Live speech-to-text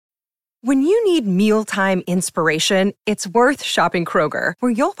When you need mealtime inspiration, it's worth shopping Kroger,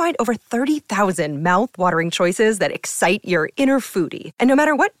 where you'll find over 30,000 mouth-watering choices that excite your inner foodie. And no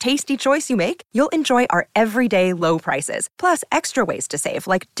matter what tasty choice you make, you'll enjoy our everyday low prices, plus extra ways to save,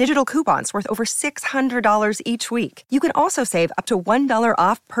 like digital coupons worth over $600 each week. You can also save up to $1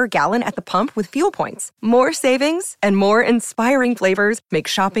 off per gallon at the pump with fuel points. More savings and more inspiring flavors make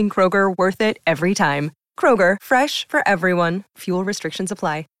shopping Kroger worth it every time. Kroger, fresh for everyone. Fuel restrictions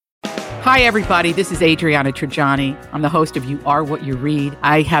apply. Hi, everybody. This is Adriana Trajani. I'm the host of You Are What You Read.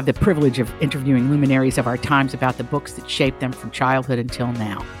 I have the privilege of interviewing luminaries of our times about the books that shaped them from childhood until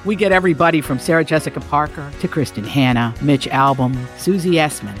now. We get everybody from Sarah Jessica Parker to Kristen Hanna, Mitch Albom, Susie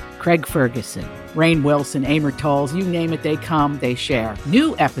Essman, Craig Ferguson, Rainn Wilson, Amor Tolls, you name it, they come, they share.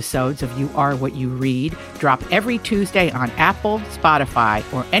 New episodes of You Are What You Read drop every Tuesday on Apple, Spotify,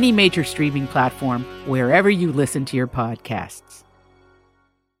 or any major streaming platform wherever you listen to your podcasts.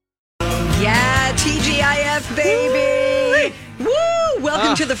 Yeah, TGIF, baby. Woo!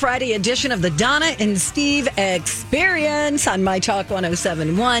 Welcome to the Friday edition of the Donna and Steve Experience on My Talk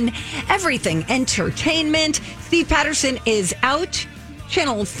 107.1. Everything Entertainment. Steve Patterson is out.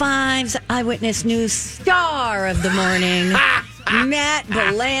 Channel 5's Eyewitness News star of the morning. Matt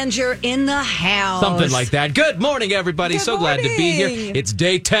Belanger in the house. Something like that. Good morning, everybody. Good so glad to be here. morning. It's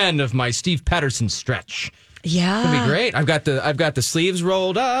day 10 of my Steve Patterson stretch. Yeah. It's gonna be great. I've got the sleeves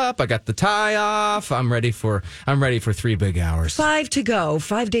rolled up. I got the tie off. I'm ready for 3 big hours. 5 to go.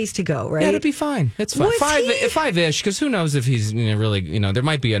 5 days to go, right? Yeah, it'll be fine. It's fine. Was he- Five-ish, because who knows if he's really, there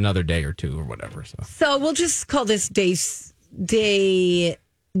might be another day or two or whatever. So we'll just call this day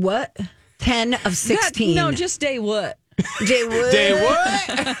what? 10 of 16. No, just day what? Day what? Day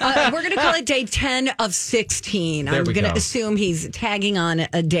what? We're going to call it day 10 of 16. There I'm we going to go. assume he's tagging on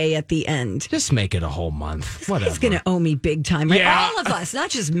a day at the end. Just make it a whole month. Whatever. He's going to owe me big time. Right? Yeah. All of us,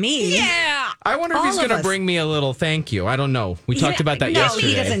 not just me. Yeah. I wonder if All he's of going to us. bring me a little thank you. I don't know. We talked about that no, yesterday.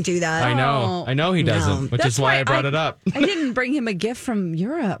 he doesn't do that. I know. I know he doesn't, which That's is why why I brought it up. I didn't bring him a gift from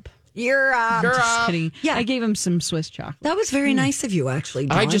Europe. You're Just kidding. Yeah. I gave him some Swiss chocolate. That was very nice of you, actually,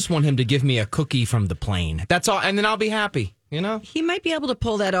 Dawn. I just want him to give me a cookie from the plane. That's all, and then I'll be happy. He might be able to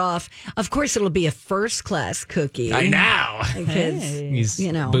pull that off. Of course, it'll be a first-class cookie. I know. Because, He's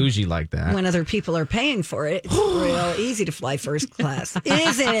bougie like that. when other people are paying for it, it's real easy to fly first class,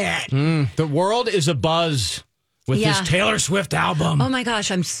 isn't it? The world is abuzz with Yeah. this Taylor Swift album. Oh, my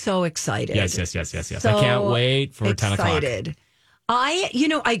gosh, I'm so excited. Yes. So I can't wait for 10 o'clock. excited.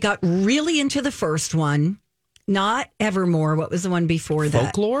 I got really into the first one, not Evermore. What was the one before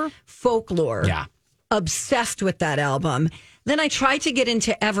that? Folklore. Yeah. Obsessed with that album. Then I tried to get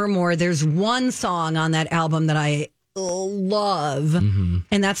into Evermore. There's one song on that album that I love,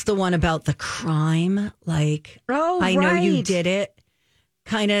 and that's the one about the crime. Like, Oh, I know you right. did it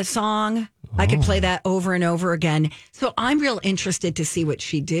kind of song. I could play that over and over again. So I'm real interested to see what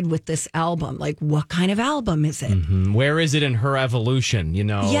she did with this album. Like, what kind of album is it? Where is it in her evolution?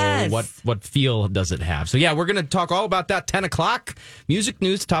 Yes. What feel does it have? So, yeah, we're going to talk all about that 10 o'clock. Music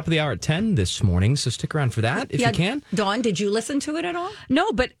news, top of the hour at 10 this morning. So stick around for that if you can. Dawn, did you listen to it at all?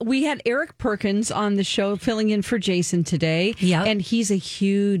 No, but we had Eric Perkins on the show filling in for Jason today. Yep. And he's a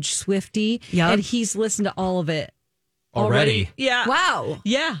huge Swiftie. Yep. And he's listened to all of it. Already? Yeah. Wow.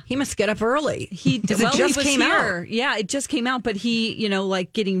 Yeah. He must get up early. He it well, just he was came here. out. Yeah, it just came out, but he,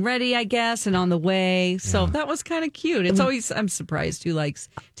 like getting ready, I guess, and on the way. So that was kind of cute. It's always I'm surprised who likes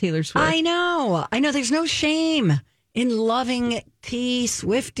Taylor Swift. I know. There's no shame in loving T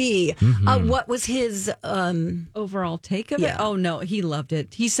Swiftie. What was his Overall take of Yeah. it? Oh no, he loved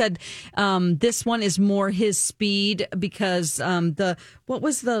it. He said this one is more his speed because what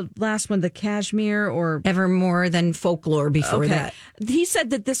was the last one? The Cashmere or ever more than Folklore before that? He said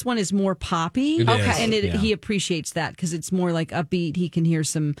that this one is more poppy. It is, and yeah. he appreciates that because it's more like upbeat. He can hear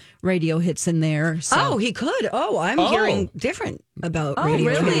some radio hits in there. So. Oh, he could. Oh, I'm hearing different about Oh, radio.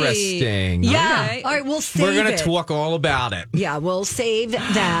 really? Interesting. Yeah. Okay. All right, we'll save We're going it. to talk all about it. Yeah, we'll save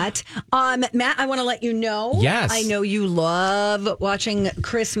that. Matt, I want to let you know. Yes. I know you love watching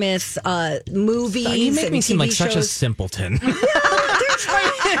Christmas movies. You make and me seem TV like such a shows. simpleton.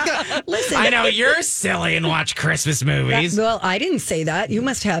 Listen, I know you're silly and watch Christmas movies. well, I didn't say that. You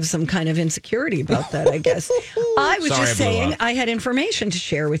must have some kind of insecurity about that, I guess. I was Sorry, just I blew saying up. I had information to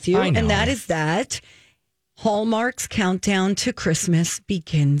share with you, I know. and that is that Hallmark's countdown to Christmas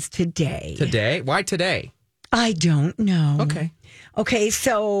begins today. Today? Why today? I don't know. Okay.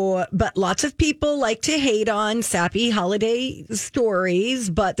 So, but lots of people like to hate on sappy holiday stories,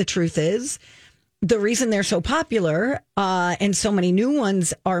 but the truth is, the reason they're so popular and so many new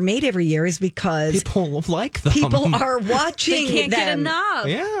ones are made every year is because People like them. people are watching They can't get them. enough.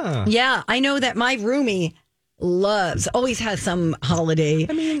 Yeah. Yeah, I know that my roomie always has some holiday.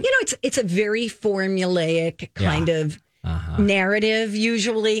 I mean, it's a very formulaic kind of narrative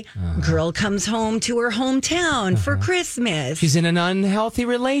usually. Girl comes home to her hometown for Christmas. She's in an unhealthy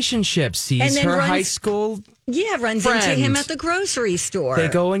relationship, sees And then her runs- high school. runs friend. into him at the grocery store. They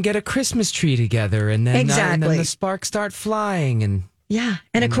go and get a Christmas tree together, and then, and Exactly. then the sparks start flying, and Yeah,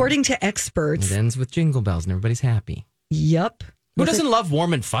 and according to experts, it ends with jingle bells, and everybody's happy. yep. Who doesn't love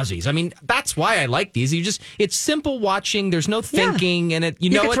warm and fuzzies? I mean, that's why I like these. It's simple watching. There's no thinking, and You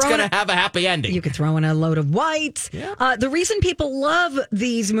know could it's throw going to have a happy ending. You could throw in a load of whites. Yeah. The reason people love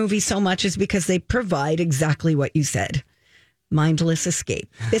these movies so much is because they provide exactly what you said. Mindless escape.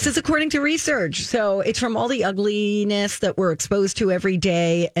 This is according to research. So it's from all the ugliness that we're exposed to every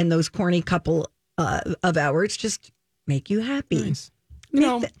day, and those corny couple of hours just make you happy. Nice.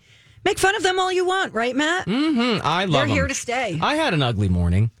 Make fun of them all you want, right, Matt? I love They're them. here to stay. I had an ugly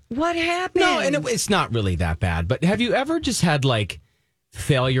morning. What happened? No, and it's not really that bad. But have you ever just had like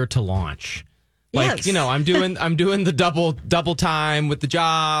failure to launch? Like, Yes. I'm doing the double time with the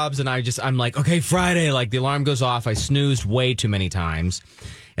jobs, and I'm like, okay, Friday, like the alarm goes off. I snoozed way too many times.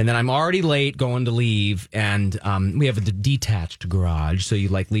 And then I'm already late going to leave, and we have a detached garage, so you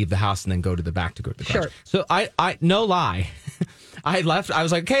like leave the house and then go to the back to go to the garage. Sure. So I no lie, I left. I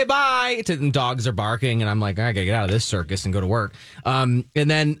was like, okay, bye. And dogs are barking, and I'm like, I gotta get out of this circus and go to work. And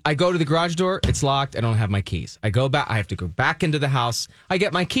then I go to the garage door. It's locked. I don't have my keys. I go back. I have to go back into the house. I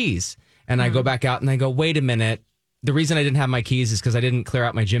get my keys, and I go back out, and I go, wait a minute. The reason I didn't have my keys is because I didn't clear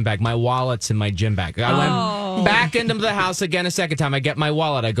out my gym bag. My wallet's in my gym bag. I went back into the house again a second time. I get my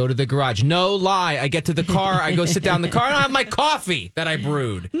wallet. I go to the garage. No lie. I get to the car. I go sit down in the car, and I have my coffee that I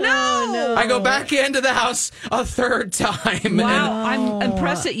brewed. No. I go back into the house a third time. Wow, I'm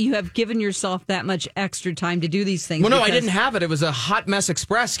impressed that you have given yourself that much extra time to do these things. Well, no, I because- didn't have it. It was a hot mess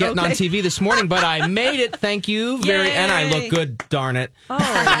express getting on Okay. TV this morning, but I made it. Thank you. And I look good, darn it. Oh,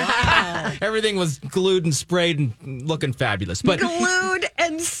 wow. Everything was glued and sprayed and looking fabulous. But Glued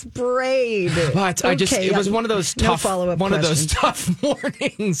and sprayed. But it was one of those no tough, follow-up tough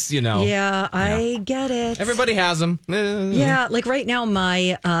mornings, Yeah, I get it. Everybody has them. Yeah, like right now,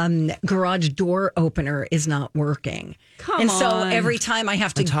 my garage door opener is not working. Come and so on. every time I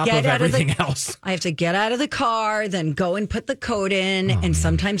have to On top get of out of everything the else. I have to get out of the car, then go and put the code in, and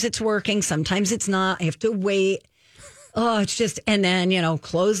sometimes it's working, sometimes it's not. I have to wait. Oh, it's just, and then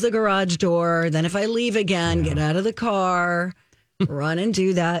close the garage door. Then if I leave again, get out of the car, run and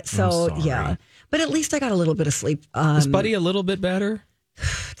do that. So sorry. yeah, but at least I got a little bit of sleep. Is Buddy a little bit better?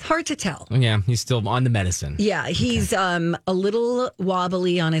 It's hard to tell. Yeah, he's still on the medicine. Yeah, he's a little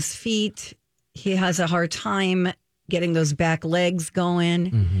wobbly on his feet. He has a hard time getting those back legs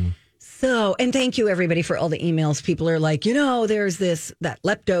going. So, and thank you everybody for all the emails. People are like, there's that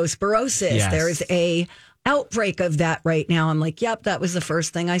leptospirosis. Yes. There's a outbreak of that right now. I'm like, yep, that was the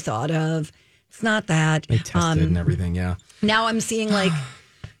first thing I thought of. It's not that. They tested and everything, yeah. Now I'm seeing like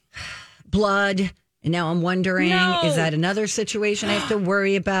blood. And now I'm wondering, No. is that another situation I have to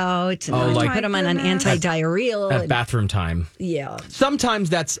worry about? And Oh, I like- put him on an goodness. anti-diarrheal. At and- bathroom time. yeah. Sometimes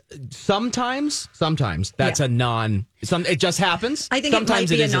that's a non. It just happens. I think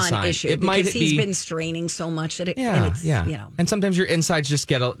sometimes it might be a is sign. non-issue It might because he's be. been straining so much that Yeah, and it's, yeah. And sometimes your insides just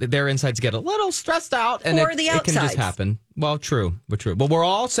their insides get a little stressed out, and Or it the can just outsides. happen. Well, true. But we're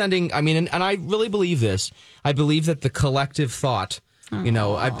all sending. I mean, and I really believe this. I believe that the collective thought,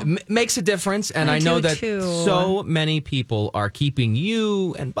 makes a difference, and I I know do that too. so many people are keeping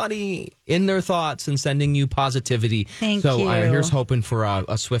you and Buddy in their thoughts and sending you positivity. Thank so you. here's hoping for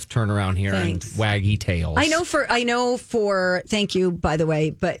a swift turnaround here Thanks. and waggy tails. I know for thank you, by the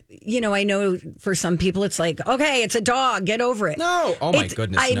way, but I know for some people it's like, okay, it's a dog, get over it. No. Oh my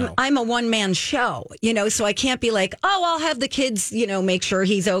goodness, no. I'm a one-man show, so I can't be like, oh, I'll have the kids, make sure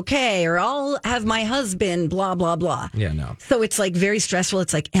he's okay, or I'll have my husband, blah, blah, blah. Yeah, no. So it's like very stressful.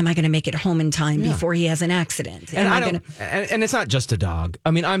 It's like, am I going to make it home in time before he has an accident? And Am I gonna- don't, and it's not just a dog.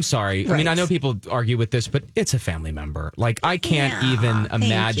 I mean, I'm sorry. I mean, I Right. know people argue with this, but it's a family member. Like, I can't Yeah, even thank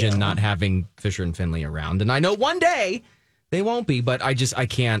imagine you. not having Fisher and Finley around. And I know one day they won't be, but I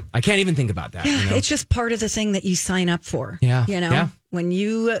can't even think about that. Yeah, it's just part of the thing that you sign up for. Yeah, yeah. When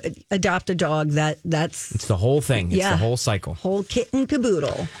you adopt a dog, that's It's the whole thing. It's Yeah. the whole cycle. whole kit and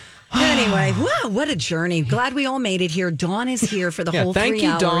caboodle. Anyway, wow, what a journey. Glad we all made it here. Dawn is here for the Yeah, whole thank 3 you,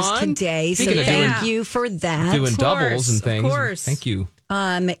 hours Dawn. today. So Speaking of thank doing- you for that. Doing Of doubles course, and of things. course. Thank you.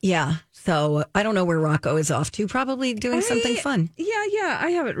 Yeah. So I don't know where Rocco is off to. Probably doing something fun. Yeah. I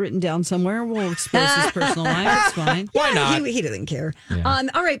have it written down somewhere. We'll expose his personal life. It's fine. Why not? He doesn't care. Yeah.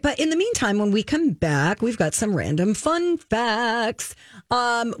 All right. But in the meantime, when we come back, we've got some random fun facts.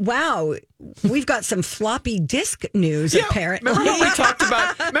 Wow. We've got some floppy disk news, apparently. Remember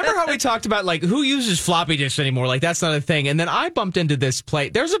how we talked about like who uses floppy disks anymore? Like that's not a thing. And then I bumped into this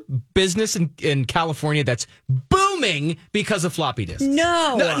place. There's a business in California that's booming because of floppy disks.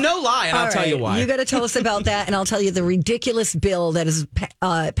 No lie, and I'll tell you why. You got to tell us about that, and I'll tell you the ridiculous bill that is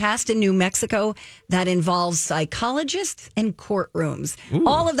passed in New Mexico that involves psychologists and courtrooms. Ooh.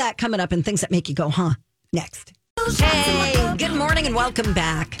 All of that coming up and things that make you go, huh? Next. Hey, good morning and welcome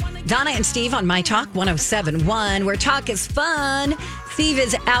back. Donna and Steve on My Talk 107.1, where talk is fun. Steve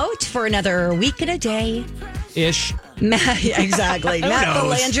is out for another week and a day. Ish. Exactly. Matt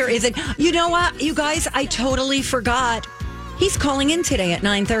Belanger isn't. You know what, you guys? I totally forgot. He's calling in today at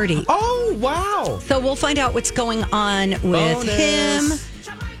 9:30. Oh, wow. So we'll find out what's going on with him.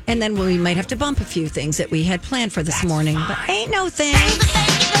 And then we might have to bump a few things that we had planned for this morning. But ain't no thing.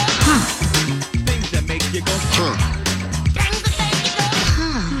 Things that make you go,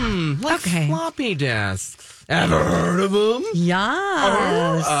 like Okay. floppy disks. Ever heard of them?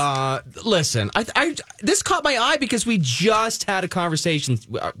 Yes. Listen, I this caught my eye because we just had a conversation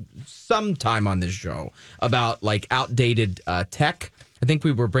sometime on this show about like outdated tech. I think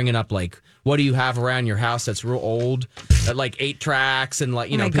we were bringing up like, what do you have around your house that's real old, like 8 tracks and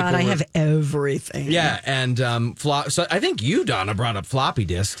like Oh my God, I have everything. Yeah, and so I think you, Donna, brought up floppy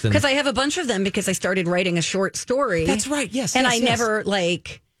disks Because I have a bunch of them because I started writing a short story. That's right. Yes, and yes, I yes. never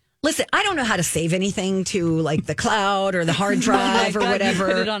like. Listen, I don't know how to save anything to like the cloud or the hard drive or God, whatever.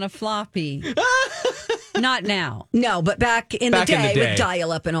 You put it on a floppy. Not now. No, but back in the day day. with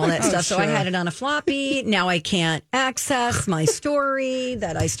dial-up and all that stuff. So I had it on a floppy. Now I can't access my story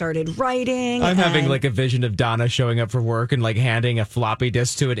that I started writing. I'm having and- like a vision of Donna showing up for work and like handing a floppy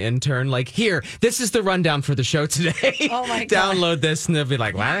disk to an intern. Like, here, this is the rundown for the show today. Oh my God. Download this, and they'll be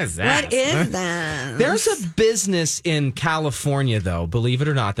like, what is that? What is that? There's a business in California, though, believe it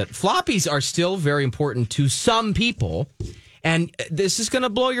or not, that floppies are still very important to some people. And this is going to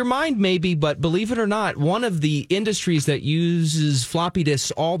blow your mind, maybe, but believe it or not, one of the industries that uses floppy disks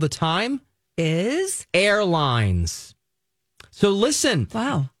all the time is airlines. So listen.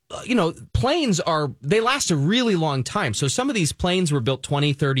 wow. You know, planes they last a really long time. So some of these planes were built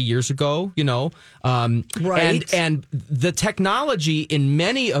 20, 30 years ago, you know. Right. And the technology in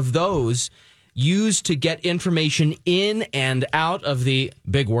many of those used to get information in and out of the,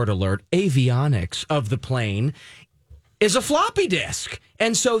 big word alert, avionics of the plane is a floppy disk.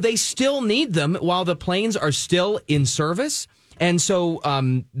 And so they still need them while the planes are still in service. And so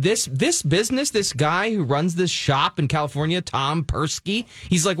this business, this guy who runs this shop in California, Tom Persky,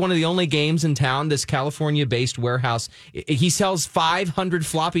 he's like one of the only games in town, this California-based warehouse. He sells 500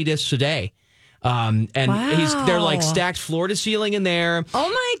 floppy disks a day. And they're like stacked floor to ceiling in there. Oh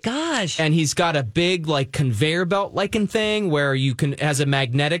my gosh. And he's got a big like conveyor belt liking thing where has a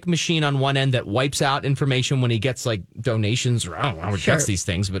magnetic machine on one end that wipes out information when he gets like donations or I don't know how he gets these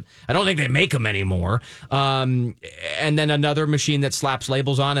things, but I don't think they make them anymore. And then another machine that slaps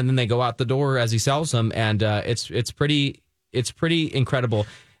labels on and then they go out the door as he sells them. And it's pretty incredible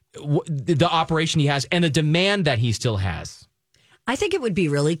the operation he has and the demand that he still has. I think it would be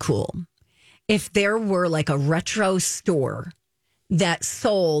really cool if there were like a retro store that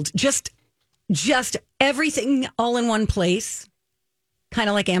sold just everything all in one place, kind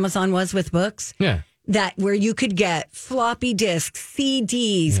of like Amazon was with books. Yeah. That where you could get floppy disks,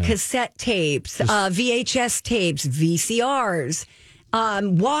 CDs, cassette tapes, VHS tapes, VCRs,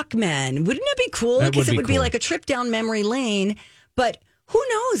 Walkman. Wouldn't it be cool? Because it would be like a trip down memory lane. But who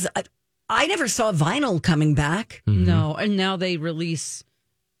knows? I never saw vinyl coming back. Mm-hmm. No, and now they release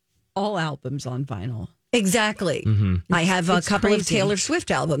all albums on vinyl. Exactly. Mm-hmm. I have a couple of crazy. Taylor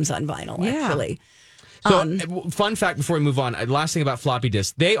Swift albums on vinyl, actually. So, fun fact before we move on, last thing about floppy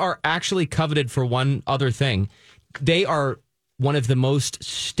disks, they are actually coveted for one other thing. They are one of the most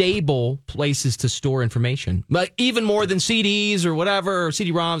stable places to store information, like even more than CDs or whatever, or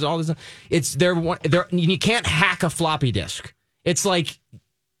CD-ROMs, all this. You can't hack a floppy disk. It's like,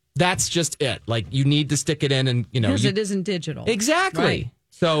 that's just it. Like, you need to stick it in and, Because it isn't digital. Exactly. Right.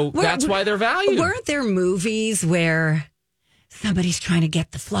 So that's why they're valued. Weren't there movies where somebody's trying to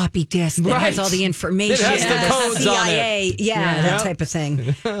get the floppy disk that has all the information? It has the codes on CIA. it. Yeah, that type of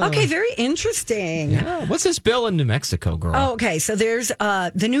thing. Okay, very interesting. Yeah. What's this bill in New Mexico, girl? Oh, okay, so there's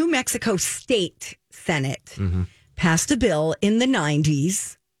the New Mexico State Senate passed a bill in the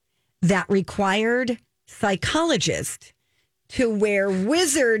 90s that required psychologists to wear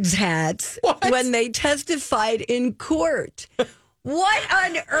wizards hats when they testified in court. What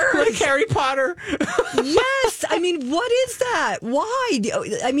on earth? Like Harry Potter. Yes. I mean, what is that? Why?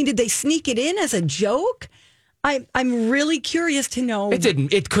 I mean, did they sneak it in as a joke? I'm really curious to know.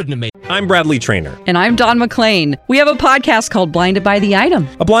 It couldn't have made. I'm Bradley Trainer. And I'm Don McClain. We have a podcast called Blinded by the Item.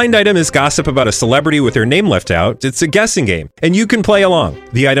 A blind item is gossip about a celebrity with their name left out. It's a guessing game, and you can play along.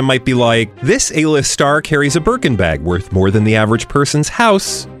 The item might be like, this A-list star carries a Birkin bag worth more than the average person's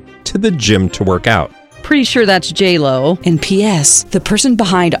house to the gym to work out. Pretty sure that's J-Lo. And P.S. the person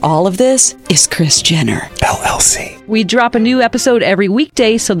behind all of this is Kris Jenner, LLC. We drop a new episode every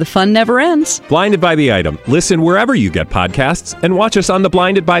weekday so the fun never ends. Blinded by the Item. Listen wherever you get podcasts and watch us on the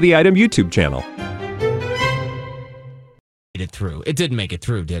Blinded by the Item YouTube channel. It through. It didn't make it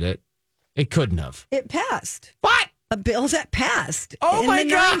through, did it? It couldn't have. It passed. What? A bill that passed. Oh, in my the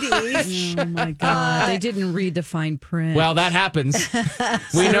God. 90s. Oh my God. They didn't read the fine print. Well, that happens.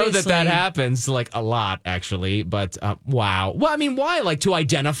 We know that Seriously. happens like a lot, actually. But wow. Well, I mean, why? Like to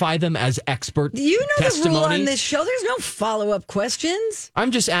identify them as expert You know testimony? the rule on this show. There's no follow-up questions.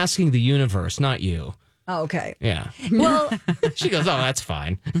 I'm just asking the universe, not you. Oh, okay. Yeah. Well, She goes, oh, that's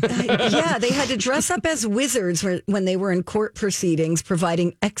fine. yeah, they had to dress up as wizards when they were in court proceedings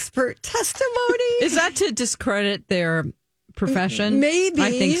providing expert testimony. Is that to discredit their profession? Maybe.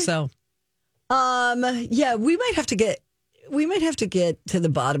 I think so. Yeah, we might have to get to the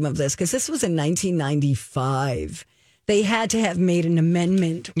bottom of this because this was in 1995. They had to have made an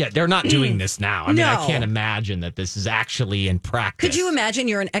amendment. Yeah, they're not doing this now. I mean, I No. can't imagine that this is actually in practice. Could you imagine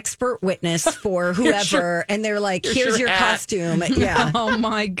you're an expert witness for whoever, and they're like, Here's here's your your hat." costume. Yeah. Oh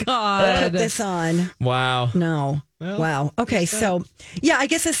my Put God. this on. Wow. No. Wow. Okay. So, yeah, I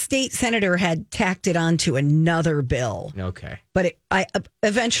guess a state senator had tacked it onto another bill, Okay. but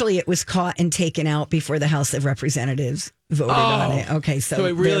eventually it was caught and taken out before the House of Representatives voted on it. Okay. So, So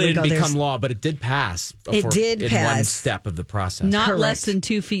it there really we didn't go. become law, but it did pass. It did in one pass. step of the process. Not Correct. less than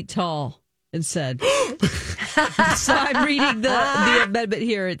 2 feet tall, it said. So I'm reading the amendment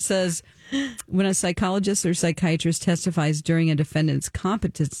here. It says, when a psychologist or psychiatrist testifies during a defendant's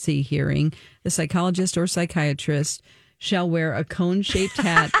competency hearing, the psychologist or psychiatrist shall wear a cone-shaped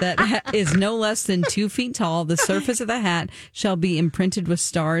hat that is no less than 2 feet tall. The surface of the hat shall be imprinted with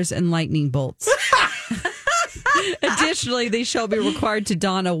stars and lightning bolts. Additionally, they shall be required to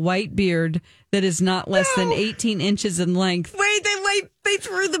don a white beard that is not less than 18 inches in length. Wait, they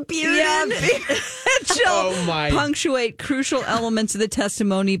threw the beard in. It shall Oh, my. punctuate crucial elements of the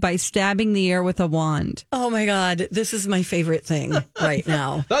testimony by stabbing the air with a wand. Oh my God, this is my favorite thing right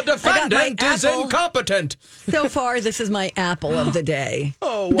now. The defendant is apple. incompetent. So far, this is my apple of the day.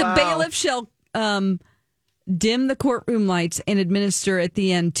 Oh, The wow. bailiff shall dim the courtroom lights and administer at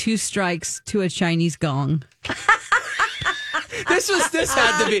the end 2 strikes to a Chinese gong.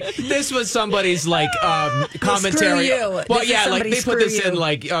 This was somebody's like commentary. you. Well, This is yeah, like somebody's they put screw this in you.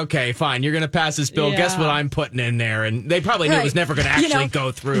 like, okay, fine, you're going to pass this bill. Guess Yeah. what I'm putting in there? And they probably knew it was never going to actually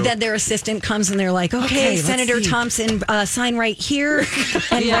go through. Then their assistant comes and they're like, okay, let's Senator see. Thompson, sign right here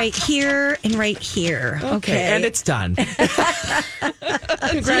and right here and right here. Okay. And it's done.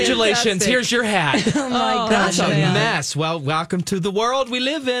 Congratulations. fantastic. Here's your hat. oh my That's gosh. a man. mess. Well, welcome to the world we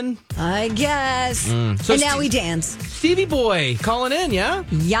live in. I guess. So And now Steve- we dance. Stevie Boy calling in, yeah?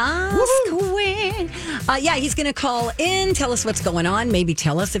 Yas, queen. Yeah, he's going to call in, tell us what's going on, maybe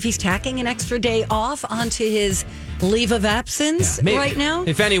tell us if he's tacking an extra day off onto his leave of absence Maybe. right now.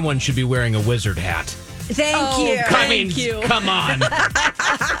 If anyone should be wearing a wizard hat. Thank you. I mean, come on.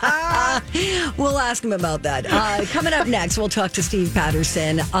 We'll ask him about that. Coming up next, we'll talk to Steve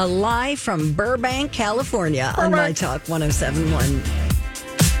Patterson, live from Burbank, California, on My Talk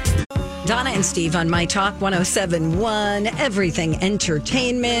 107.1. Donna and Steve on My Talk 107.1, Everything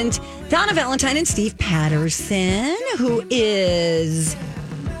Entertainment. Donna Valentine and Steve Patterson, who is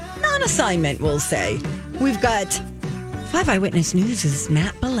on assignment, we'll say. We've got 5 Eyewitness News'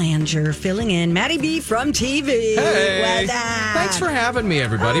 Matt Belanger filling in. Matty B from TV. Hey. What's up? Thanks for having me,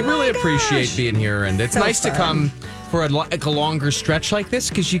 everybody. Oh, my really gosh. appreciate being here. And it's So nice to fun. come for a longer stretch like this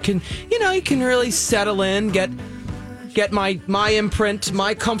because you can really settle in, get my imprint,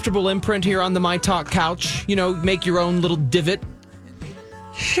 my comfortable imprint here on the My Talk couch. Make your own little divot.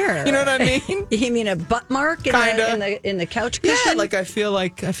 Sure. You know what I mean? You mean a butt mark in the couch Yeah, cushion? like I feel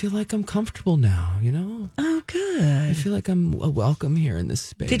like I'm comfortable now. Oh, I good. feel like I'm welcome here in this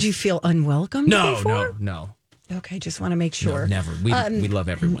space. Did you feel unwelcome before? No. Okay, just want to make No, sure. never. We love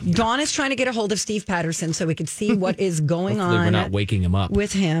everyone. here. Dawn is trying to get a hold of Steve Patterson so we could see what is going Hopefully we're on not waking him up.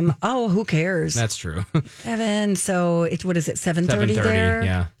 with him. Oh, who cares? That's true. Evan, so what is it, 7:30 there?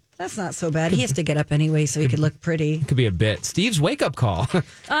 Yeah. That's not so bad. He has to get up anyway so he could look pretty. Could be a bit. Steve's wake-up call.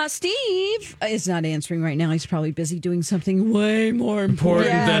 Steve is not answering right now. He's probably busy doing something way more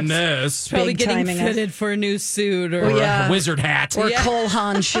important than this. Probably Big getting timing fitted for a new suit or A wizard hat. Or Cole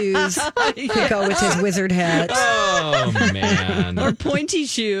Haan shoes. Could go with his wizard hat. Oh, man. or pointy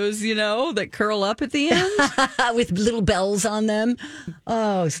shoes, that curl up at the end. With little bells on them.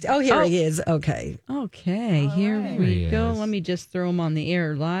 Here he is. Okay. Okay, here we he go. is. Let me just throw him on the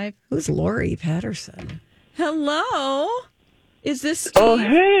air live. Who's Lori Patterson? Hello, is this Steve? Oh,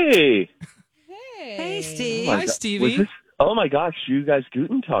 hey. Hey, Steve. Hi, Stevie. Oh, my gosh. You guys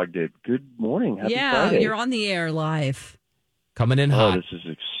Guten Tag did. Good morning. Happy Friday. You're on the air live. Coming in Oh, hot. this is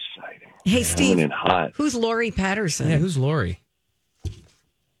exciting. Hey, Steve. Coming in hot. Who's Lori Patterson? Yeah, who's Lori?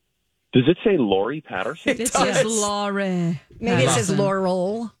 Does it say Lori Patterson? This is Lauren. Maybe it says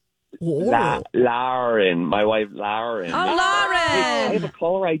Laurel. Lauren. My wife, Lauren. Oh, Lauren. I have a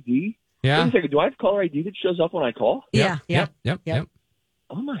caller ID. Yeah. Wait a second. Do I have caller ID that shows up when I call? Yeah. Yep.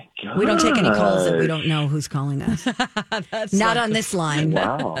 Oh, my God. We don't take any calls that we don't know who's calling us. That's Not on this line.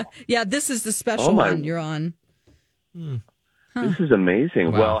 Wow. Yeah, this is the special one you're on. This is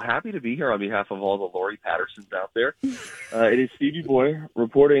amazing. Wow. Well, happy to be here on behalf of all the Lori Pattersons out there. It is Stevie Boy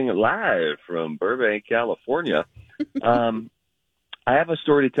reporting live from Burbank, California. I have a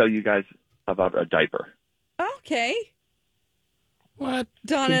story to tell you guys about a diaper. Okay. What?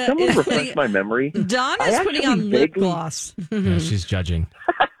 Donna Can someone is refresh my memory? Donna's I putting actually on lip vaguely- gloss. Yeah, she's judging.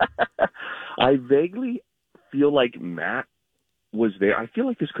 I vaguely feel like Matt was there. I feel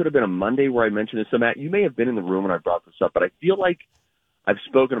like this could have been a Monday where I mentioned this. So, Matt, you may have been in the room when I brought this up, but I feel like I've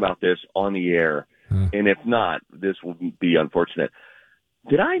spoken about this on the air. And if not, this will be unfortunate.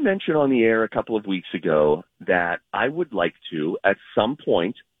 Did I mention on the air a couple of weeks ago that I would like to, at some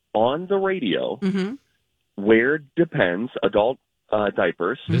point on the radio, wear Depends adult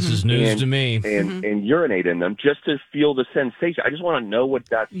diapers? This is news and, to me. And urinate in them just to feel the sensation. I just want to know what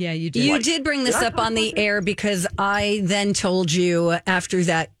that's Yeah, you did. You did bring this up on the air because I then told you after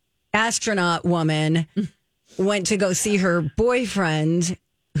that astronaut woman went to go see her boyfriend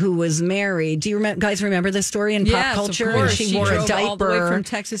who was married. Do you guys remember this story in pop culture? Of course. She wore drove a diaper all the way from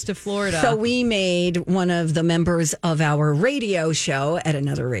Texas to Florida. So we made one of the members of our radio show at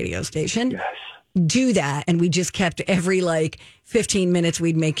another radio station do that, and we just kept every 15 minutes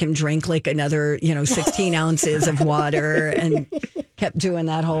we'd make him drink another 16 ounces of water and kept doing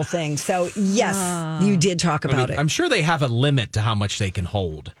that whole thing. So yes, you did talk about it. I'm sure they have a limit to how much they can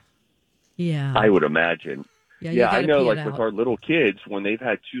hold. Yeah. I would imagine. you I gotta know, pee it with out. our little kids, when they've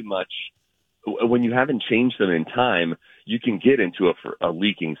had too much, when you haven't changed them in time, you can get into a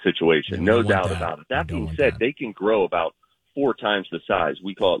leaking situation. Yeah, we No don't want doubt that. about it. We That don't being want said, that. they can grow about 4 times the size.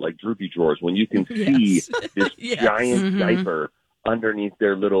 We call it droopy drawers, when you can see this giant diaper underneath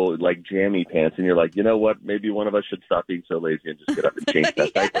their little jammy pants, and you're like, you know what? Maybe one of us should stop being so lazy and just get up and change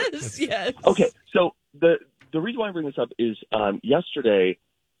that diaper. Yes. Okay, so the reason why I bring this up is yesterday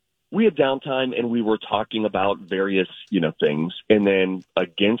we had downtime and we were talking about various things, and then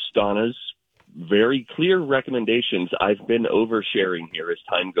against Donna's very clear recommendations, I've been oversharing here as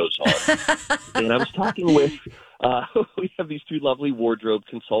time goes on. And I was talking with we have these 2 lovely wardrobe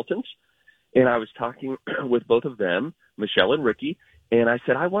consultants, and I was talking with both of them, Michelle and Ricky, and I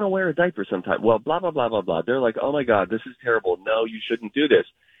said, I want to wear a diaper sometime. Well, blah, blah, blah, blah, blah. They're like, oh, my God, this is terrible. No, you shouldn't do this.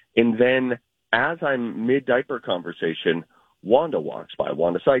 And then as I'm mid-diaper conversation, Wanda walks by,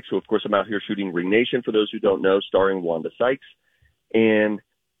 Wanda Sykes, who, of course, I'm out here shooting Ring Nation, for those who don't know, starring Wanda Sykes. And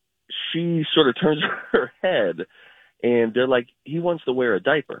she sort of turns her head, and they're like, he wants to wear a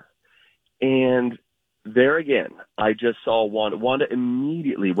diaper. And there again, I just saw Wanda. Wanda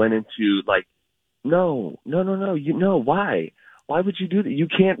immediately went into no, why? Why would you do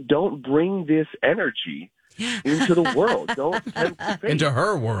that? Don't bring this energy into the world. Don't tempt fate. Into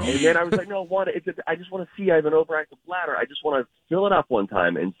her world. And then I was like, no, Wanda, I just want to see. I have an overactive bladder. I just want to fill it up one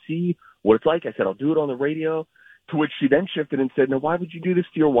time and see what it's like. I said, I'll do it on the radio. To which she then shifted and said, no, why would you do this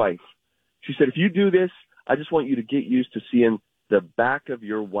to your wife? She said, if you do this, I just want you to get used to seeing the back of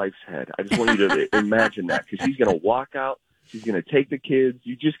your wife's head. I just want you to imagine that, because she's going to walk out. She's going to take the kids.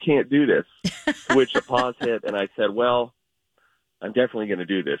 You just can't do this. To which a pause hit, and I said, well, I'm definitely going to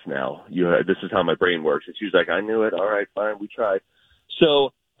do this now. This is how my brain works. And she was like, I knew it. All right, fine, we tried.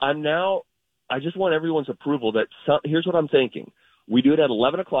 So I just want everyone's approval that here's what I'm thinking. We do it at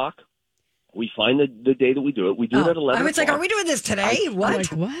 11 o'clock. We find the day that we do it. We do it at 11 I was like, o'clock. are we doing this today? What?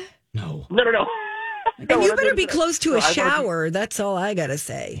 What? No. No. And you better be close to a I wanna shower. That's all I got to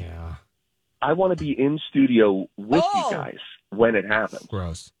say. Yeah. I want to be in studio with you guys when it happens.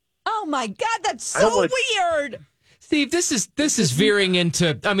 Gross. Oh my God, that's I don't so wanna- weird. Steve, this is veering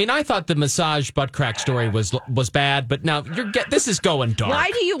into. I mean, I thought the massage butt crack story was bad, but now this is going dark.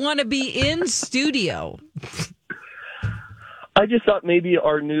 Why do you want to be in studio? I just thought maybe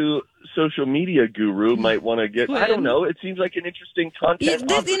our new social media guru might want to get. I don't know. It seems like an interesting content.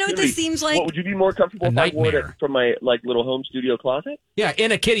 This seems like. What, would you be more comfortable if I wore it from my little home studio closet? Yeah,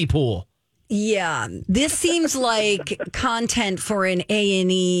 in a kiddie pool. Yeah, this seems like content for an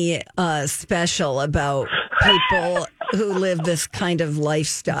A&E what about people who live this kind of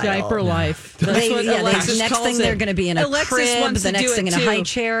lifestyle. Diaper life. That's what Alexis next calls thing it. they're going to be in a Alexis crib, wants the to next do thing it in a too. high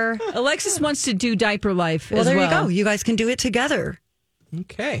chair. Alexis wants to do diaper life Well, as there well. you go. You guys can do it together.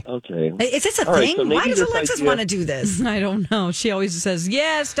 Okay. Is this a All right, thing? so maybe Why does this Alexis idea- want to do this? I don't know. She always says,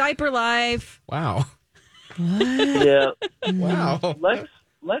 yes, diaper life. Wow. Yeah. Wow.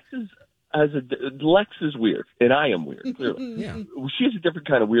 Lex is weird, and I am weird. Clearly, Yeah. She's a different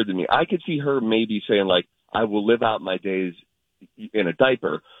kind of weird than me. I could see her maybe saying like, "I will live out my days in a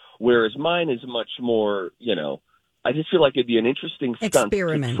diaper," whereas mine is much more. I just feel like it'd be an interesting stunt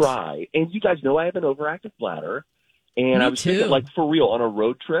Experiment. to try. And you guys know I have an overactive bladder, and Me I was too. thinking, like, for real, on a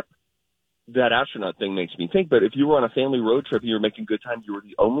road trip. That astronaut thing makes me think. But if you were on a family road trip and you were making good time, you were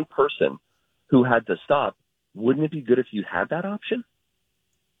the only person who had to stop. Wouldn't it be good if you had that option?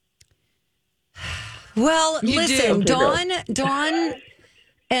 Well, You listen, do. Okay, Dawn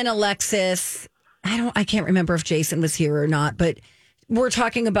and Alexis, I can't remember if Jason was here or not, but we're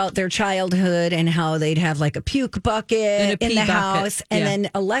talking about their childhood and how they'd have like a puke bucket And a in pee the bucket, house. And yeah.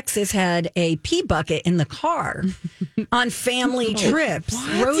 then Alexis had a pee bucket in the car on family trips,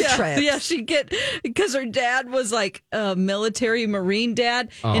 road trips. Yeah, she'd get, because her dad was like a military Marine dad,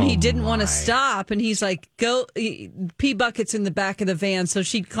 and he didn't want to stop. And he's like, pee buckets in the back of the van. So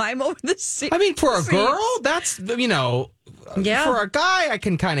she'd climb over the seat. I mean, for a girl, that's, Yeah. for a guy, I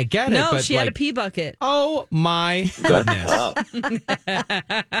can kind of get it. No, But she had a pee bucket. Oh, my goodness. Wow.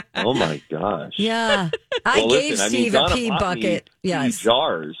 Oh my gosh. Yeah. I gave Steve a Donna pee bought me bucket. pee Yes.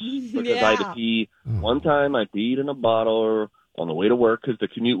 jars because I had to pee. One time I peed in a bottle on the way to work because the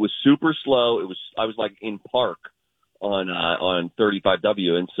commute was super slow. I was like in park on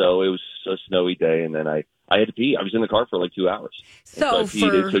 35W, and so it was a snowy day, and then I had to pee. I was in the car for like 2 hours. So I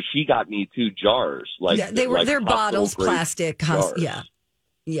peed, so she got me 2 jars. Like Yeah, they're hospital bottles, grade plastic. jars. Yeah.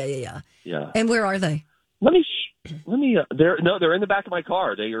 Yeah. And where are they? Let me. They're in the back of my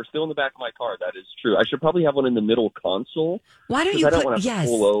car. They are still in the back of my car. That is true. I should probably have one in the middle console. Why don't 'cause you I don't put want to yes,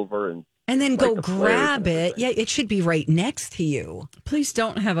 pull over and then light go the flares grab and it? everything. Yeah, it should be right next to you. Please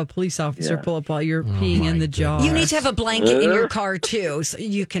don't have a police officer Yeah. pull up while you're peeing in the jar. You need to have a blanket in your car too, so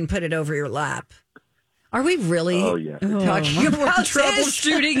you can put it over your lap. Are we really Oh, yeah. talking We're about this?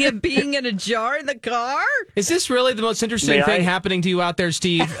 troubleshooting and being in a jar in the car? Is this really the most interesting May thing I? happening to you out there,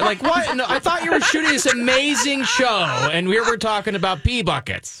 Steve? Like, what? No, I thought you were shooting this amazing show, and we were talking about pee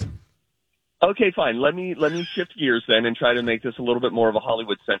buckets. Okay, fine. Let me shift gears then and try to make this a little bit more of a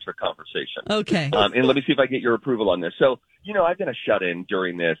Hollywood-centric conversation. Okay. And let me see if I get your approval on this. So, I've been a shut-in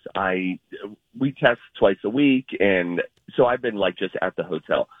during this. We test twice a week, and so I've been like just at the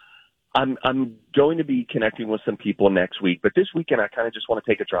hotel. I'm going to be connecting with some people next week, but this weekend I kind of just want to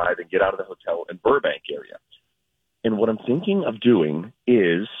take a drive and get out of the hotel in Burbank area. And what I'm thinking of doing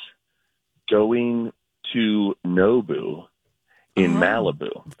is going to Nobu in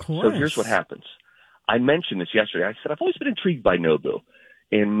Malibu. of course. So here's what happens. I mentioned this yesterday. I said, I've always been intrigued by Nobu.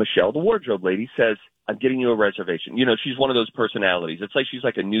 And Michelle, the wardrobe lady, says, I'm getting you a reservation. She's one of those personalities. It's like she's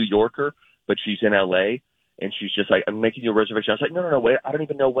like a New Yorker, but she's in L.A., and she's just like, I'm making you a reservation. I was like, no, wait, I don't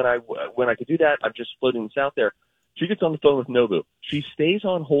even know when I could do that. I'm just floating this out there. She gets on the phone with Nobu. She stays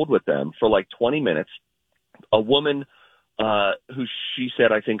on hold with them for like 20 minutes. A woman who she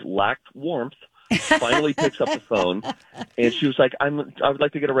said, I think, lacked warmth, finally picks up the phone, and she was like, I would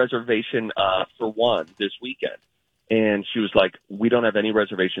like to get a reservation for one this weekend. And she was like, we don't have any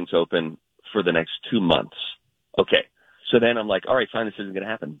reservations open for the next 2 months. Okay. So then I'm like, all right, fine, this isn't going to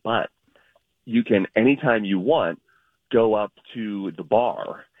happen. But you can, anytime you want, go up to the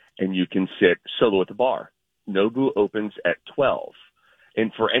bar and you can sit solo at the bar. Nobu opens at 12.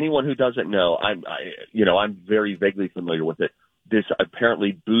 And for anyone who doesn't know, I'm very vaguely familiar with it. This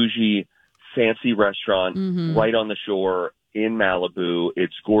apparently bougie, fancy restaurant right on the shore in Malibu.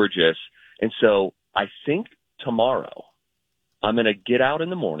 It's gorgeous. And so I think tomorrow I'm going to get out in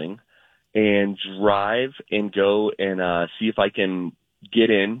the morning and drive and go and see if I can get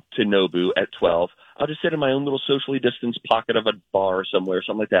in to Nobu at 12. I'll just sit in my own little socially distanced pocket of a bar somewhere,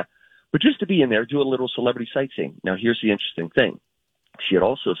 something like that. But just to be in there, do a little celebrity sightseeing. Now, here's the interesting thing. She had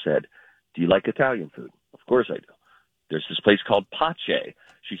also said, do you like Italian food? Of course I do. There's this place called Pace.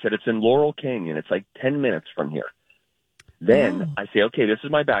 She said it's in Laurel Canyon. It's like 10 minutes from here. Then I say, okay, this is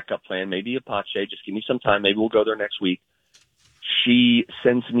my backup plan. Maybe Apache. Just give me some time. Maybe we'll go there next week. She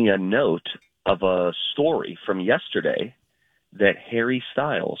sends me a note of a story from yesterday that Harry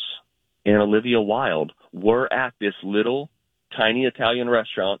Styles and Olivia Wilde were at this little tiny Italian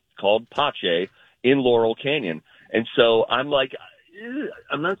restaurant called Pace in Laurel Canyon. And so I'm like,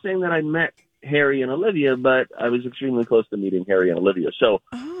 I'm not saying that I met Harry and Olivia, but I was extremely close to meeting Harry and Olivia. So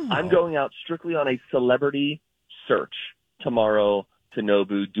I'm going out strictly on a celebrity search tomorrow to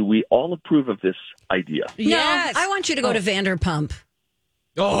Nobu. Do we all approve of this idea? Yes. No, I want you to go to Vanderpump.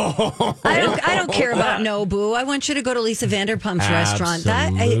 Oh, I don't care about Nobu. I want you to go to Lisa Vanderpump's restaurant.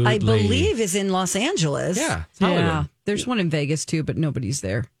 That I believe is in Los Angeles. Yeah, yeah. There's one in Vegas too, but nobody's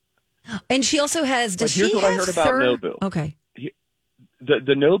there. And she also has. Does here's she what have I heard about Nobu. Okay.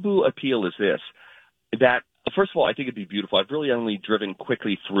 The Nobu appeal is this: that first of all, I think it'd be beautiful. I've really only driven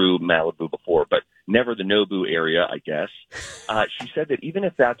quickly through Malibu before, but never the Nobu area, I guess. She said that even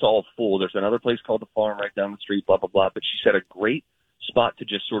if that's all full, there's another place called the Farm right down the street. Blah blah blah. But she said a great spot to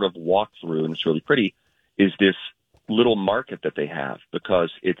just sort of walk through, and it's really pretty, is this little market that they have,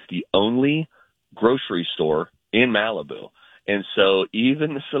 because it's the only grocery store in Malibu. And so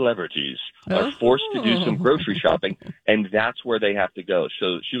even the celebrities are forced to do some grocery shopping, and that's where they have to go.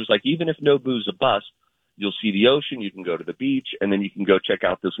 So she was like, even if Nobu's a bust, you'll see the ocean, you can go to the beach, and then you can go check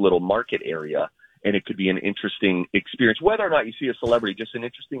out this little market area, and it could be an interesting experience. Whether or not you see a celebrity, just an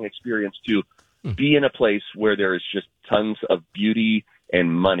interesting experience to be in a place where there is just tons of beauty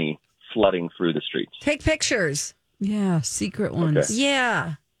and money flooding through the streets. Take pictures. Yeah, secret ones. Okay.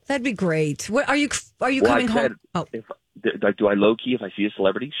 Yeah, that'd be great. What are you coming home? Do I low key, if I see a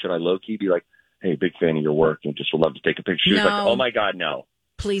celebrity, should I low key be like, hey, big fan of your work and just would love to take a picture? She was like, oh my God, no.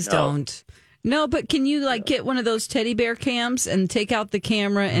 Please don't. No, but can you get one of those teddy bear cams and take out the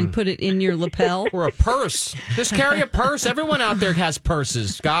camera and put it in your lapel? Or a purse. Just carry a purse. Everyone out there has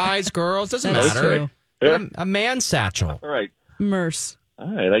purses. Guys, girls, doesn't That's matter. true. A man satchel. All right. Merce. All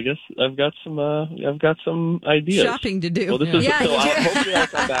right, I guess I've got some ideas. Shopping to do. Well, this is hopefully I'll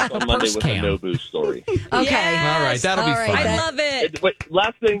come back on Monday with a Nobu story. Okay. Yes. All right, that'll be fun. I love it. Wait,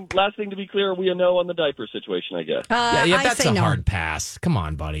 last thing to be clear, we know on the diaper situation, I guess. Yeah, that's a no. hard pass. Come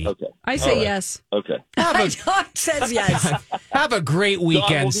on, buddy. Okay. I say yes. Okay. It says yes. Have a great weekend,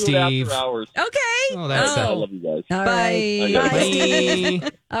 we'll do it Steve. after hours. Okay. Oh, that's I love you guys. All Bye. right.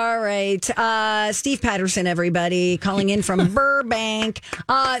 Bye. All right. Steve Patterson, everybody, calling in from Burbank.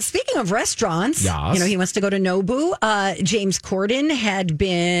 Speaking of restaurants, Yes. he wants to go to Nobu. James Corden had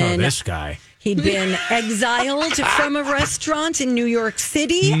been... Oh, this guy. He'd been exiled from a restaurant in New York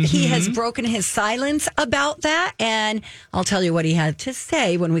City. He has broken his silence about that. And I'll tell you what he had to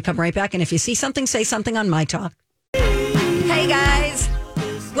say when we come right back. And if you see something, say something on My Talk. Hey, guys.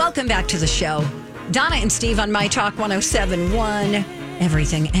 Welcome back to the show. Donna and Steve on My Talk 107.1.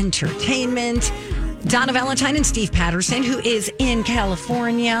 Everything Entertainment. Donna Valentine and Steve Patterson, who is in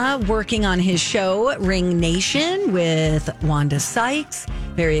California working on his show, Ring Nation, with Wanda Sykes.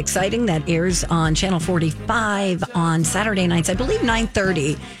 Very exciting. That airs on Channel 45 on Saturday nights. I believe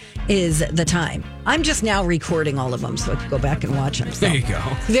 9:30 is the time. I'm just now recording all of them so I can go back and watch them. So. There you go.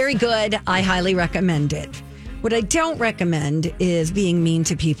 Very good. I highly recommend it. What I don't recommend is being mean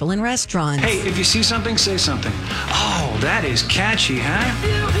to people in restaurants. Hey, if you see something, say something. Oh, that is catchy, huh?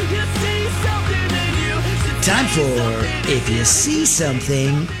 Time for If You See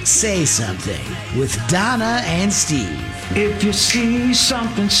Something, Say Something with Donna and Steve. If you see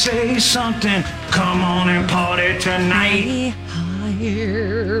something, say something. Come on and party tonight.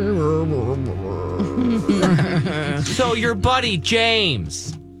 So your buddy,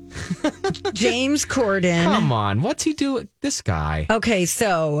 James. James Corden. Come on. What's he do? This guy. Okay,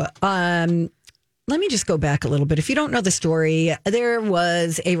 so let me just go back a little bit. If you don't know the story, there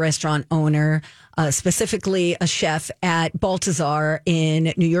was a restaurant owner, specifically a chef at Balthazar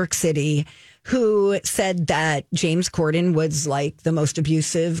in New York City, who said that James Corden was like the most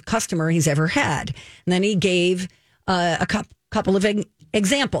abusive customer he's ever had. And then he gave a couple of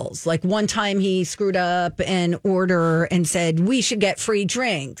examples. Like one time he screwed up an order and said, we should get free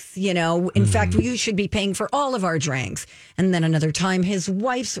drinks. In fact, you should be paying for all of our drinks. And then another time his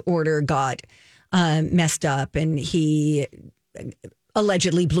wife's order got messed up and he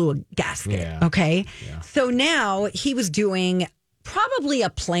allegedly blew a gasket. Yeah. Okay. Yeah. So now he was doing probably a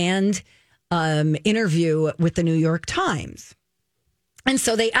planned interview with the New York Times. And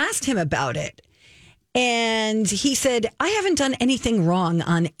so they asked him about it. And he said, I haven't done anything wrong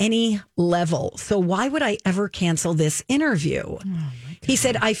on any level. So why would I ever cancel this interview? He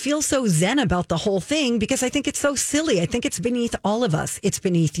said, I feel so zen about the whole thing because I think it's so silly. I think it's beneath all of us. It's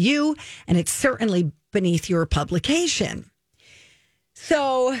beneath you, and it's certainly beneath your publication.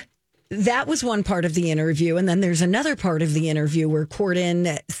 So that was one part of the interview. And then there's another part of the interview where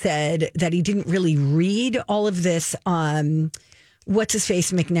Corden said that he didn't really read all of this. What's his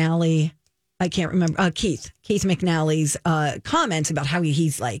face, McNally? I can't remember. Keith McNally's comments about how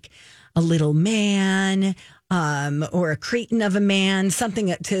he's like a little man or a cretin of a man,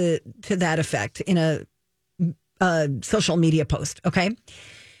 something to that effect in a social media post. Okay.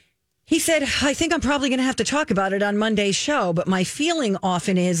 He said, I think I'm probably going to have to talk about it on Monday's show, but my feeling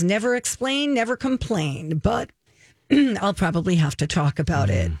often is never explain, never complain, but I'll probably have to talk about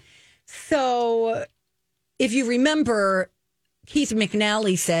it. So if you remember, Keith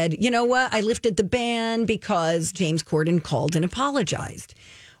McNally said, you know what? I lifted the ban because James Corden called and apologized.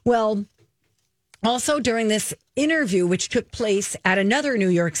 Well, also during this interview, which took place at another New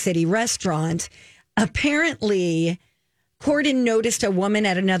York City restaurant, apparently Corden noticed a woman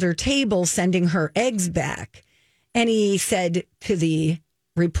at another table sending her eggs back. And he said to the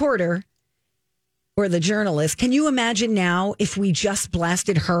reporter or the journalist, can you imagine now if we just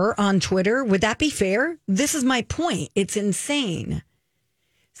blasted her on Twitter? Would that be fair? This is my point. It's insane.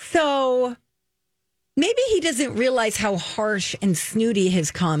 So maybe he doesn't realize how harsh and snooty his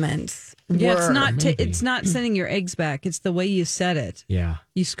comments Yeah, were. it's not sending your eggs back. It's the way you said it. Yeah.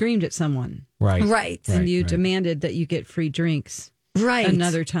 You screamed at someone. Right. And you demanded that you get free drinks. Right.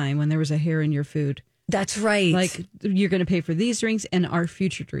 Another time when there was a hair in your food. That's right. Like, you're going to pay for these drinks and our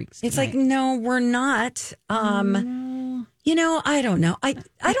future drinks. It's like, no, we're not. You know, I don't know. I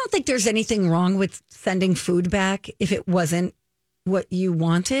don't think there's anything wrong with sending food back if it wasn't what you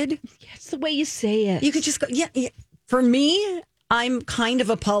wanted. It's the way you say it. You could just go, yeah. For me, I'm kind of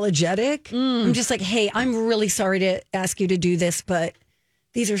apologetic. I'm just like, hey, I'm really sorry to ask you to do this, but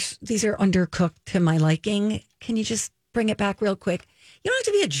these are undercooked to my liking. Can you just bring it back real quick? You don't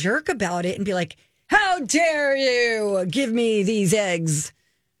have to be a jerk about it and be like, how dare you give me these eggs?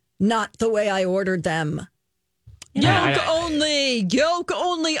 Not the way I ordered them. Yolk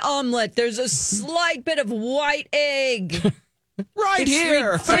only omelet. There's a slight bit of white egg. Right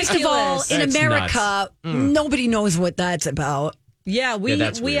here. First of all, in That's America, nobody knows what that's about. Yeah, we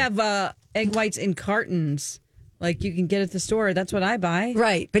that's weird. have egg whites in cartons. Like you can get at the store. That's what I buy.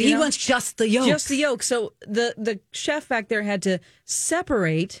 Right. But he wants just the yolk. Just the yolk. So the chef back there had to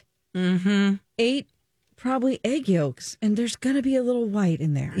separate 8 probably egg yolks. And there's going to be a little white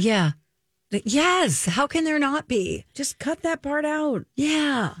in there. Yeah. Yes. How can there not be? Just cut that part out.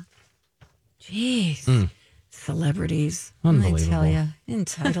 Yeah. Jeez. Celebrities. Unbelievable. I tell you.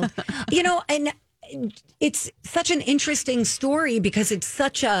 Entitled. You know, and it's such an interesting story because it's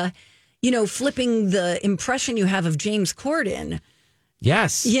such a, flipping the impression you have of James Corden.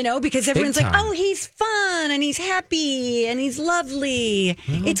 Yes. Because everyone's like, time. oh, he's fun and he's happy and he's lovely.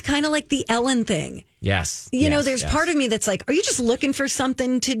 It's kind of like the Ellen thing. Yes. There's part of me that's like, are you just looking for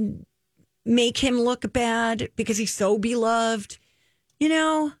something to make him look bad because he's so beloved?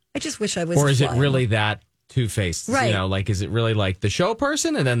 I just wish I was. Or is it really that two-faced? Right. Is it really like the show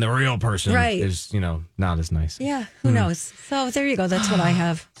person and then the real person is, not as nice? Yeah. Who knows? So there you go. That's what I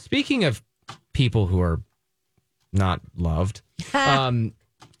have. Speaking of people who are not loved, Elon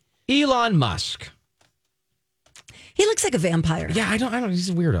Musk. He looks like a vampire. Yeah, I don't. He's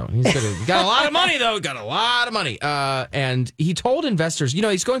a weirdo. He's got a lot of money, though. Got a lot of money. And he told investors,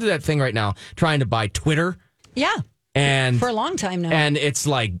 he's going through that thing right now, trying to buy Twitter. Yeah. And for a long time now. And it's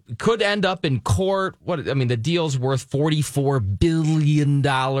like, could end up in court. The deal's worth $44 billion.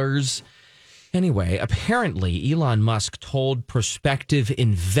 Anyway, apparently Elon Musk told prospective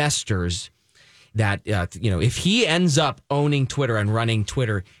investors that, if he ends up owning Twitter and running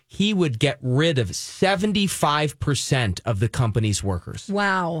Twitter, he would get rid of 75% of the company's workers.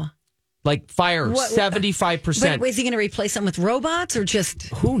 Wow. Like fire 75%. But is he going to replace them with robots or just?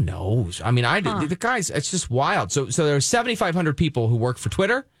 Who knows? The guys, it's just wild. So there are 7,500 people who work for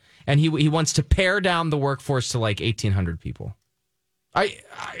Twitter, and he wants to pare down the workforce to like 1,800 people.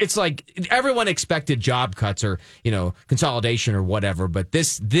 It's like everyone expected job cuts or, consolidation or whatever, but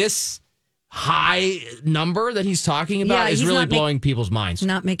this high number that he's talking about is really blowing people's minds.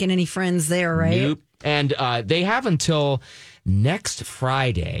 Not making any friends there, right? Nope. And they have until next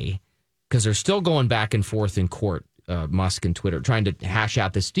Friday, because they're still going back and forth in court, Musk and Twitter, trying to hash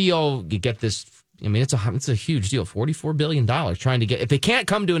out this deal. You get this. It's a huge deal, $44 billion. Trying to get, if they can't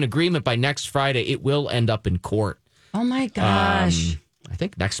come to an agreement by next Friday, it will end up in court. Oh my gosh! I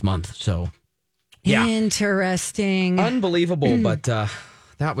think next month. So, yeah, interesting, unbelievable. But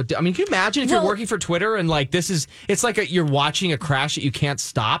That would. I mean, can you imagine if you're working for Twitter and like it's like you're watching a crash that you can't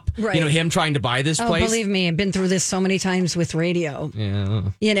stop. Right. You know, him trying to buy this place. Believe me, I've been through this so many times with radio. Yeah.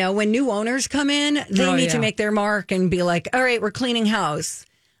 You know, when new owners come in, they need to make their mark and be like, all right, we're cleaning house.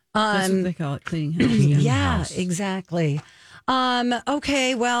 That's what they call it, cleaning house. Yeah, exactly.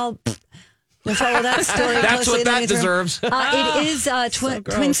 Okay, well, we'll follow that story. That's closely. what that deserves. It is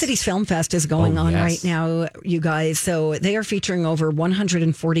Twin Cities Film Fest is going on right now, you guys. So they are featuring over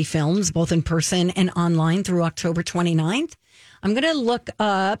 140 films, both in person and online through October 29th. I'm going to look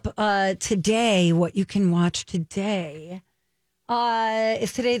up today what you can watch today.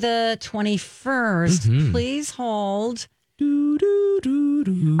 Is today the 21st? Please hold.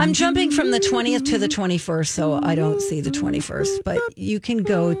 I'm jumping from the 20th to the 21st, so I don't see the 21st, but you can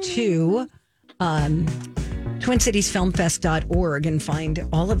go to TwinCitiesFilmFest.org and find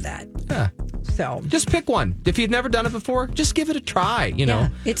all of that. Yeah. So just pick one. If you've never done it before, just give it a try, you know.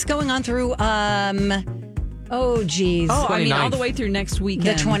 It's going on through all the way through next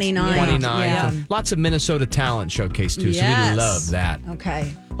weekend. The 29th. Yeah. Lots of Minnesota talent showcase too, so we love that.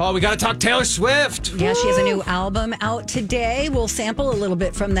 Okay. Oh, we got to talk Taylor Swift. Yeah, she has a new album out today. We'll sample a little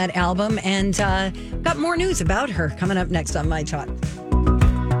bit from that album and got more news about her coming up next on My Talk.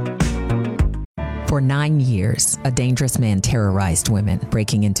 For 9 years, a dangerous man terrorized women,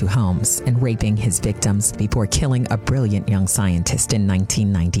 breaking into homes and raping his victims before killing a brilliant young scientist in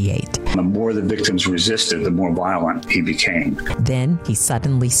 1998. The more the victims resisted, the more violent he became. Then he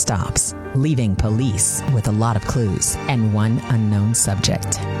suddenly stops, leaving police with a lot of clues and one unknown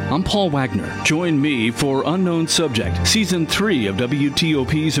subject. I'm Paul Wagner. Join me for Unknown Subject, Season 3 of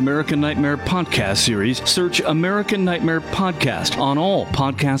WTOP's American Nightmare podcast series. Search American Nightmare Podcast on all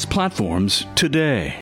podcast platforms today.